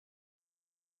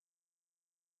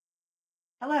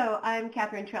Hello, I'm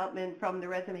Kathryn Troutman from the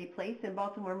Resume Place in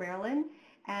Baltimore, Maryland,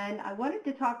 and I wanted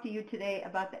to talk to you today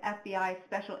about the FBI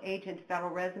Special Agent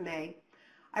Federal Resume.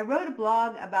 I wrote a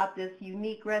blog about this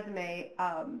unique resume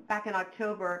back in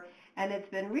October, and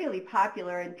it's been really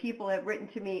popular, and people have written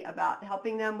to me about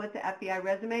helping them with the FBI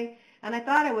resume, and I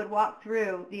thought I would walk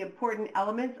through the important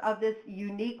elements of this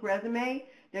unique resume.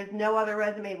 There's no other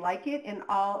resume like it in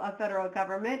all of federal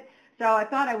government, so I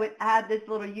thought I would add this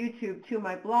little YouTube to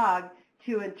my blog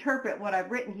to interpret what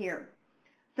I've written here.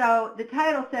 So the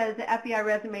title says the FBI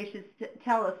resume should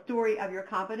tell a story of your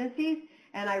competencies,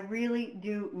 and I really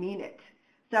do mean it.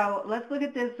 So let's look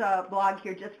at this blog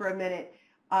here just for a minute.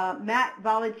 Matt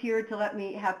volunteered to let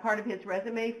me have part of his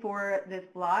resume for this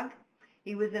blog.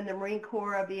 He was in the Marine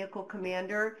Corps, a vehicle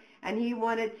commander, and he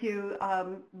wanted to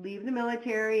leave the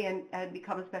military and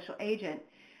become a special agent.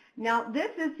 Now,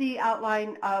 this is the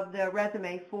outline of the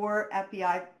resume for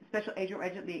FBI Special Agent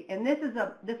Resume, and this is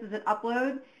an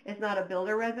upload. It's not a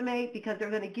builder resume because they're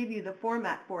going to give you the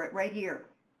format for it right here.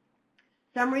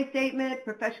 Summary statement,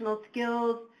 professional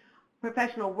skills,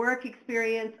 professional work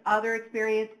experience, other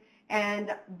experience,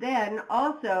 and then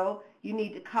also you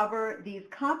need to cover these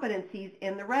competencies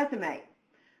in the resume.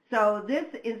 So this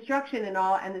instruction and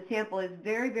all and the sample is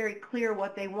very, very clear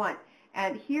what they want.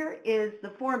 And here is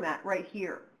the format right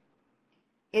here.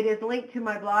 It is linked to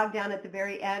my blog down at the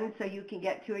very end so you can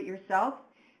get to it yourself.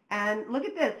 And look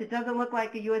at this. It doesn't look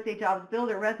like a USA Jobs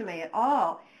Builder resume at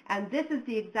all. And this is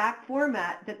the exact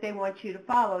format that they want you to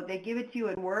follow. They give it to you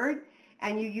in Word,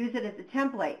 and you use it as a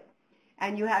template.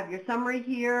 And you have your summary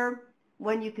here,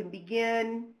 when you can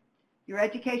begin, your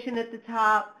education at the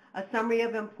top, a summary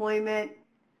of employment,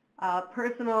 a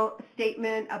personal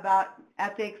statement about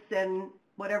ethics and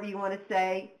whatever you want to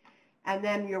say, and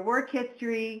then your work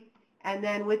history. And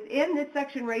then within this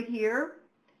section right here,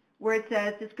 where it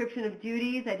says description of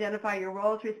duties, identify your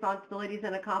roles, responsibilities,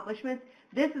 and accomplishments,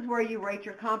 this is where you write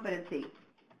your competency.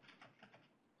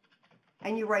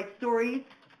 And you write stories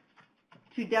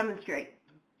to demonstrate.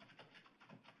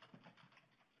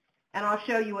 And I'll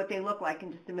show you what they look like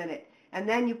in just a minute. And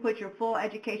then you put your full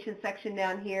education section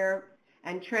down here,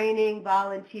 and training,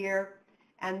 volunteer,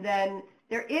 and then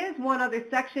there is one other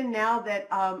section now that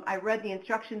I read the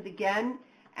instructions again,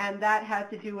 and that has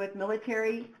to do with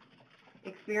military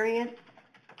experience.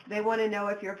 They want to know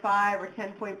if you're 5 or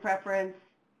 10-point preference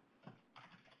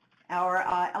or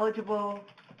eligible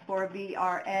for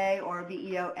VRA or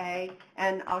VEOA,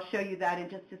 and I'll show you that in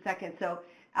just a second. So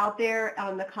out there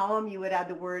on the column, you would add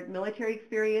the word military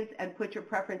experience and put your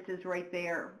preferences right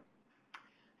there.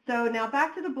 So now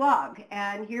back to the blog,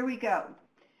 and here we go.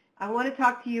 I want to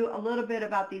talk to you a little bit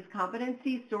about these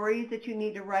competency stories that you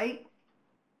need to write.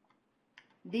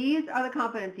 These are the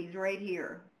competencies right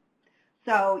here.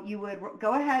 So you would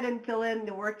go ahead and fill in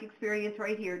the work experience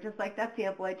right here, just like that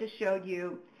sample I just showed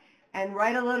you, and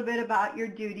write a little bit about your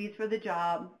duties for the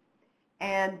job.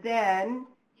 And then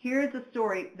here's a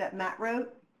story that Matt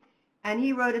wrote. And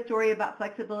he wrote a story about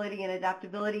flexibility and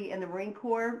adaptability in the Marine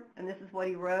Corps, and this is what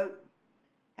he wrote.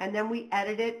 And then we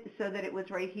edited it so that it was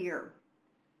right here.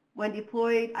 When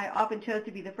deployed, I often chose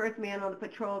to be the first man on the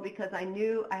patrol because I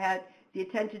knew I had the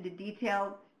attention to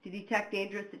detail to detect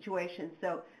dangerous situations.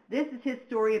 So this is his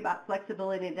story about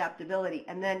flexibility and adaptability.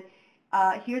 And then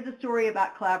here's a story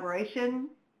about collaboration,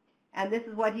 and this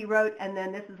is what he wrote, and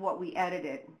then this is what we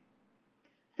edited.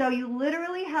 So you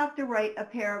literally have to write a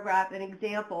paragraph, an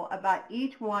example about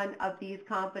each one of these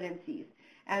competencies.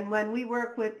 And when we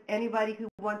work with anybody who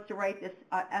wants to write this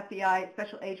FBI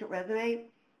Special Agent resume,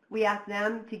 we ask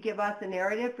them to give us a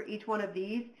narrative for each one of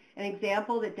these, an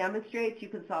example that demonstrates you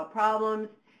can solve problems,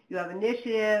 you have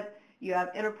initiative, you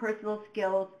have interpersonal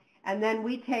skills, and then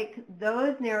we take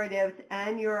those narratives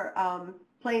and your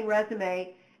plain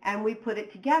resume and we put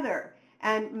it together.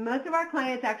 And most of our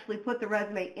clients actually put the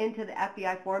resume into the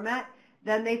FBI format,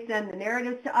 then they send the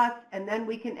narratives to us, and then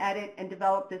we can edit and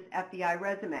develop this FBI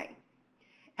resume.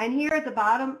 And here at the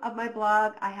bottom of my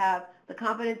blog, I have the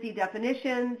competency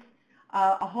definitions,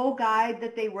 a whole guide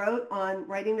that they wrote on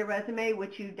writing the resume,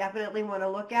 which you definitely want to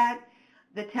look at,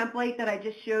 the template that I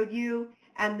just showed you,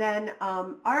 and then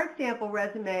our sample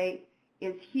resume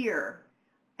is here.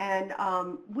 And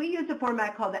we use a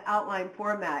format called the outline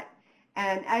format.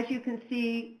 And as you can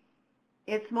see,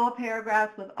 it's small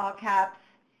paragraphs with all caps,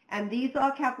 and these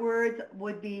all cap words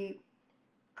could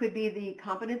be the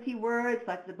competency words,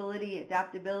 flexibility,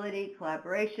 adaptability,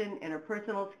 collaboration,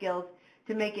 interpersonal skills,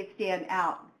 to make it stand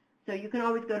out. So you can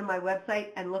always go to my website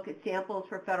and look at samples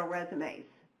for federal resumes.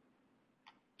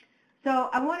 So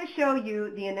I want to show you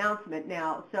the announcement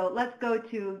now. So let's go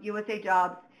to USA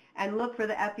Jobs and look for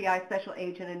the FBI Special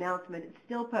Agent announcement. It's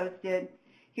still posted.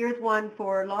 Here's one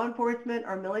for law enforcement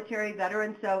or military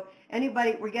veterans. So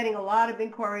anybody, we're getting a lot of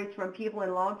inquiries from people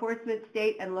in law enforcement,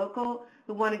 state and local,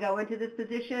 who want to go into this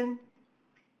position.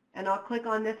 And I'll click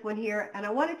on this one here. And I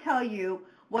want to tell you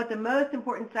what the most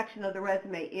important section of the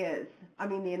resume is.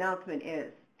 The announcement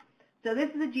is. So this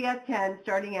is a GS-10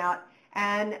 starting out,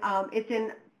 and it's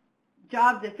in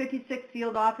jobs at 56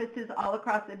 field offices all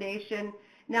across the nation.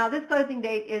 Now this closing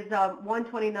date is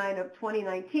 1/29 of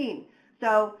 2019.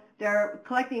 So they're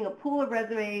collecting a pool of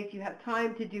resumes. You have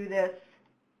time to do this.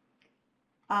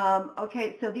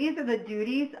 Okay, so these are the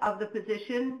duties of the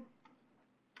position.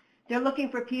 They're looking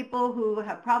for people who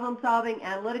have problem-solving,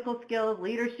 analytical skills,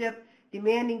 leadership,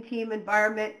 demanding team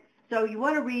environment. So you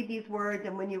want to read these words,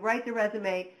 and when you write the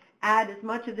resume, add as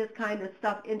much of this kind of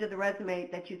stuff into the resume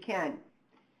that you can.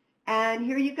 And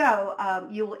here you go.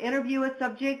 You will interview a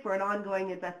subject for an ongoing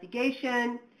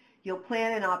investigation. You'll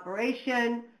plan an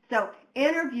operation. So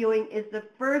interviewing is the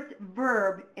first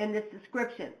verb in this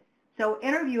description. So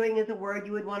interviewing is a word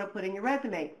you would want to put in your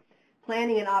resume.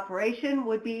 Planning an operation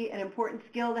would be an important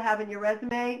skill to have in your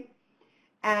resume.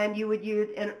 And you would use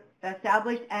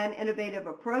established and innovative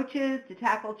approaches to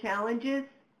tackle challenges.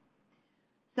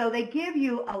 So they give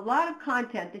you a lot of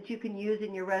content that you can use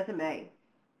in your resume.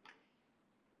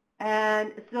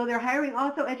 And so they're hiring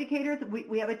also educators.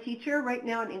 We have a teacher right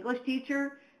now, an English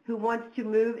teacher, who wants to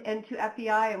move into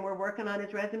FBI, and we're working on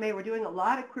his resume. We're doing a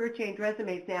lot of career change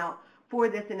resumes now for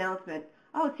this announcement.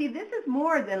 Oh, see, this is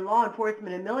more than law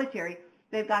enforcement and military.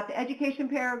 They've got the education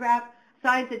paragraph,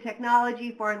 science and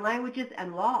technology, foreign languages,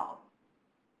 and law.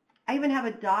 I even have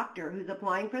a doctor who's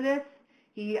applying for this.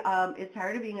 He is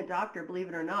tired of being a doctor, believe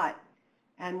it or not,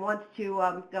 and wants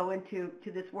to go into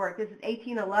this work. This is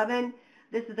 1811.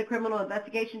 This is the criminal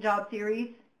investigation job series.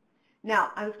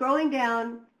 Now, I'm scrolling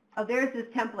down. Oh, there's this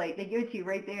template. They give it to you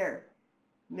right there.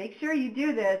 Make sure you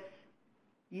do this.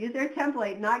 Use their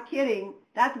template. Not kidding.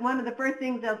 That's one of the first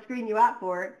things they'll screen you out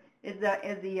for is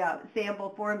the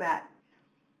sample format.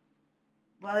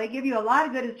 Well, they give you a lot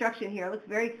of good instruction here. It looks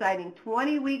very exciting.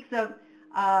 20 weeks of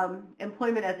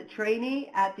employment as a trainee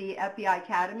at the FBI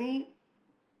Academy.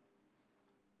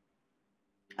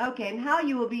 Okay, and how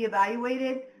you will be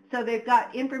evaluated. So they've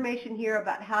got information here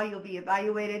about how you'll be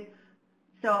evaluated.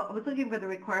 So I was looking for the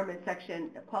requirements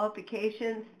section, the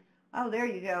qualifications. Oh, there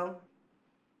you go.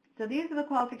 So these are the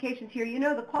qualifications here. You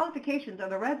know, the qualifications are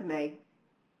the resume.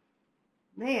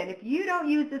 Man, if you don't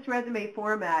use this resume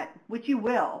format, which you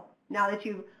will, now that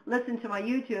you've listened to my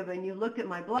YouTube and you looked at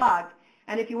my blog,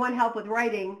 and if you want help with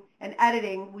writing and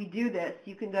editing, we do this.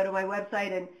 You can go to my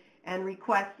website and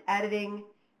request editing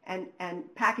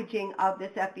and packaging of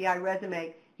this FBI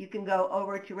resume. You can go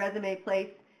over to Resume Place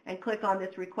and click on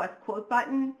this Request Quote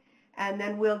button, and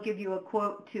then we'll give you a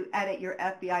quote to edit your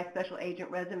FBI Special Agent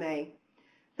resume.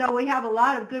 So we have a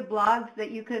lot of good blogs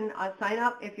that you can sign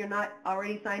up if you're not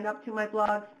already signed up to my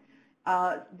blogs.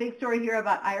 Big story here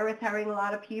about IRS hiring a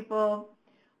lot of people.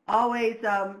 Always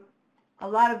a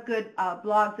lot of good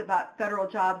blogs about federal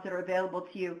jobs that are available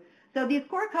to you. So these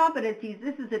core competencies,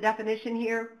 this is the definition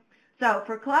here. So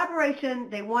for collaboration,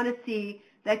 they want to see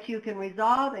that you can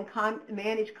resolve and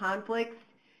manage conflicts.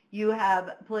 You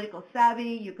have political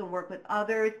savvy. You can work with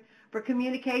others. For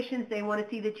communications, they want to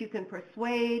see that you can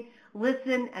persuade,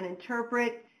 listen, and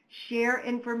interpret, share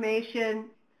information.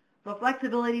 For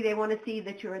flexibility, they want to see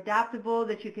that you're adaptable,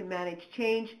 that you can manage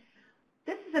change.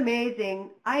 This is amazing.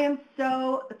 I am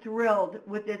so thrilled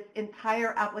with this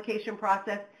entire application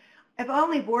process. If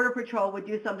only Border Patrol would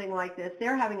do something like this.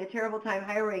 They're having a terrible time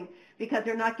hiring because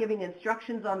they're not giving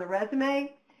instructions on the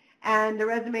resume, and the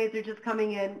resumes are just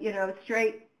coming in, you know,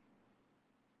 straight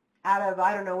out of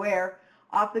I don't know where,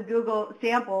 off the Google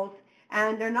samples,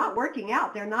 and they're not working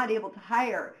out. They're not able to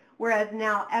hire. Whereas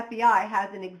now FBI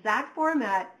has an exact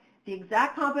format, the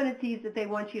exact competencies that they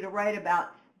want you to write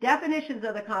about, definitions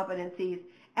of the competencies,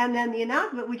 and then the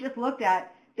announcement we just looked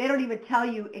at, they don't even tell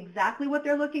you exactly what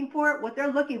they're looking for. What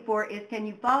they're looking for is, can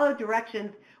you follow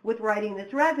directions with writing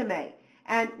this resume?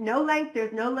 And no length,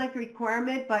 there's no length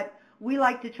requirement, but we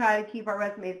like to try to keep our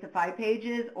resumes to 5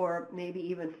 pages or maybe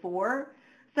even 4.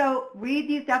 So read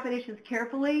these definitions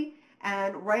carefully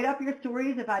and write up your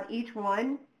stories about each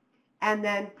one and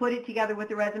then put it together with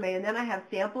the resume. And then I have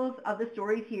samples of the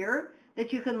stories here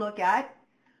that you can look at.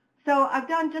 So I've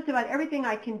done just about everything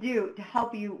I can do to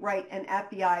help you write an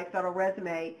FBI federal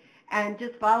resume, and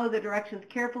just follow the directions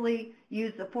carefully,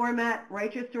 use the format,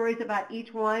 write your stories about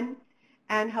each one,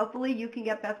 and hopefully you can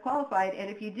get best qualified. And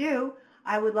if you do,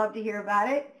 I would love to hear about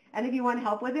it. And if you want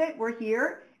help with it, we're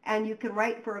here, and you can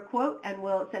write for a quote and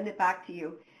we'll send it back to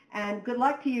you. And good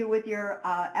luck to you with your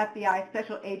FBI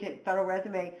Special Agent Federal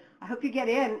Resume. I hope you get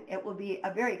in. It will be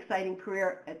a very exciting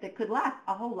career that could last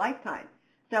a whole lifetime.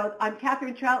 So I'm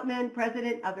Kathryn Troutman,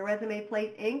 president of the Resume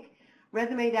Place, Inc.,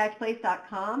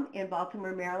 resume-place.com in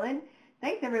Baltimore, Maryland.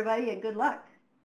 Thanks, everybody, and good luck.